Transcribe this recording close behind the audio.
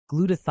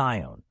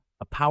Glutathione,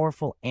 a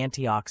powerful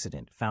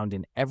antioxidant found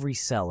in every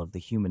cell of the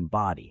human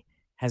body,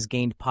 has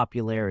gained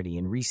popularity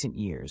in recent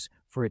years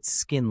for its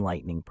skin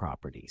lightening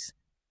properties.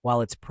 While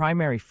its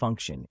primary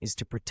function is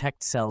to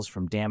protect cells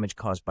from damage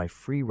caused by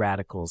free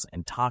radicals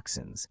and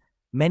toxins,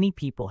 many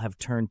people have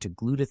turned to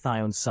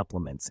glutathione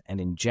supplements and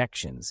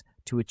injections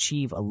to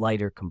achieve a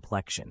lighter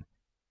complexion.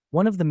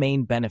 One of the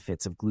main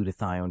benefits of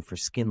glutathione for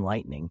skin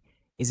lightening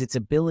is its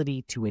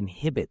ability to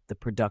inhibit the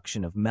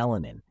production of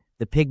melanin,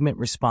 the pigment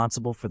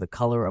responsible for the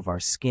color of our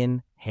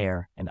skin,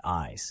 hair, and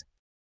eyes.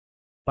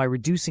 By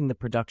reducing the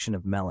production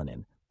of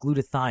melanin,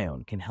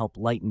 glutathione can help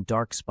lighten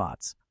dark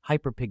spots,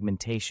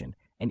 hyperpigmentation,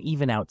 and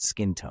even out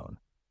skin tone.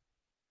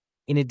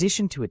 In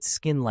addition to its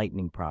skin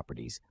lightening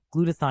properties,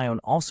 glutathione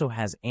also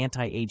has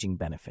anti-aging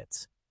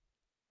benefits.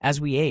 As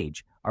we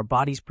age, our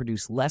bodies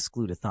produce less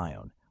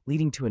glutathione,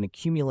 leading to an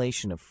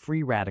accumulation of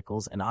free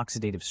radicals and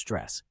oxidative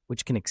stress,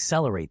 which can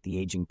accelerate the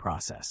aging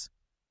process.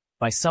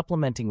 By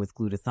supplementing with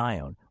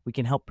glutathione, we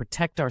can help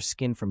protect our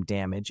skin from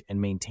damage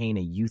and maintain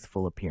a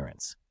youthful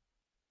appearance.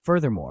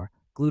 Furthermore,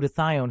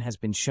 glutathione has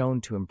been shown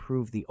to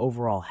improve the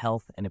overall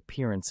health and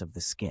appearance of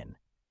the skin.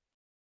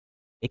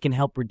 It can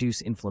help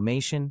reduce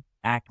inflammation,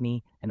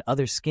 acne, and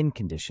other skin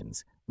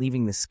conditions,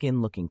 leaving the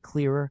skin looking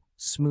clearer,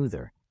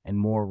 smoother, and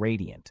more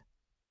radiant.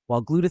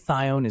 While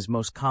glutathione is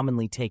most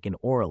commonly taken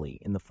orally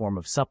in the form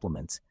of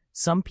supplements,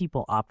 some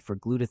people opt for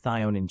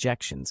glutathione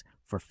injections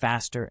for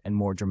faster and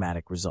more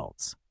dramatic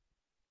results.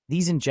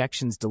 These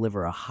injections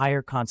deliver a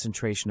higher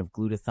concentration of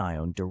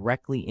glutathione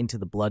directly into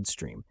the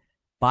bloodstream,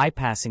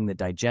 bypassing the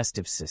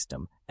digestive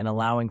system and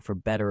allowing for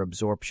better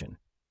absorption.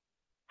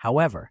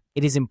 However,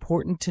 it is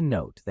important to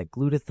note that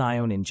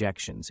glutathione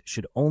injections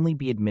should only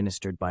be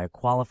administered by a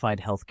qualified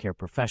healthcare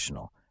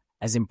professional,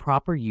 as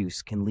improper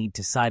use can lead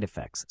to side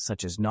effects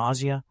such as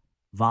nausea,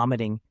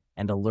 vomiting,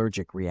 and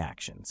allergic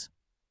reactions.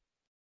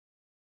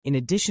 In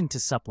addition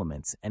to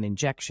supplements and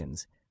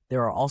injections,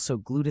 there are also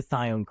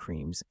glutathione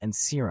creams and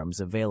serums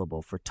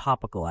available for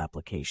topical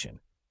application.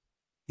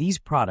 These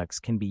products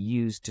can be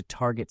used to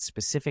target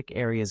specific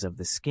areas of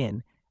the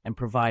skin and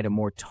provide a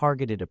more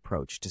targeted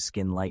approach to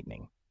skin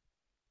lightening.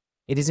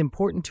 It is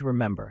important to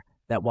remember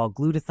that while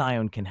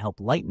glutathione can help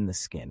lighten the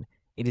skin,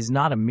 it is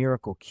not a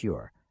miracle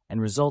cure,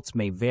 and results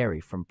may vary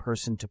from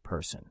person to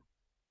person.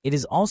 It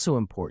is also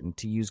important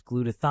to use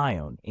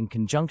glutathione in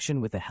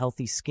conjunction with a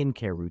healthy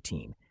skincare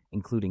routine,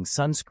 including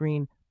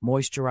sunscreen,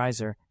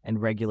 moisturizer,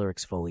 and regular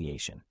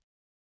exfoliation.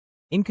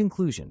 In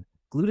conclusion,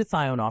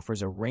 glutathione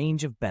offers a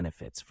range of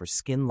benefits for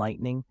skin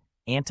lightening,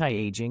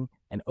 anti-aging,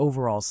 and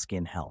overall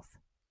skin health.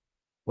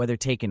 Whether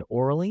taken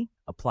orally,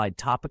 applied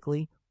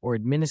topically, or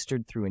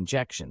administered through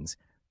injections,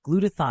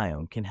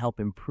 glutathione can help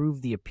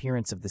improve the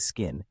appearance of the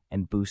skin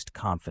and boost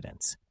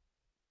confidence.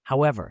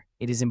 However,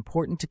 it is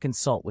important to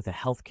consult with a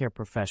healthcare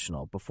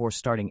professional before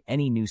starting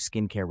any new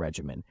skincare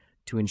regimen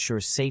to ensure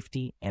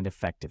safety and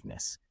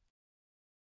effectiveness.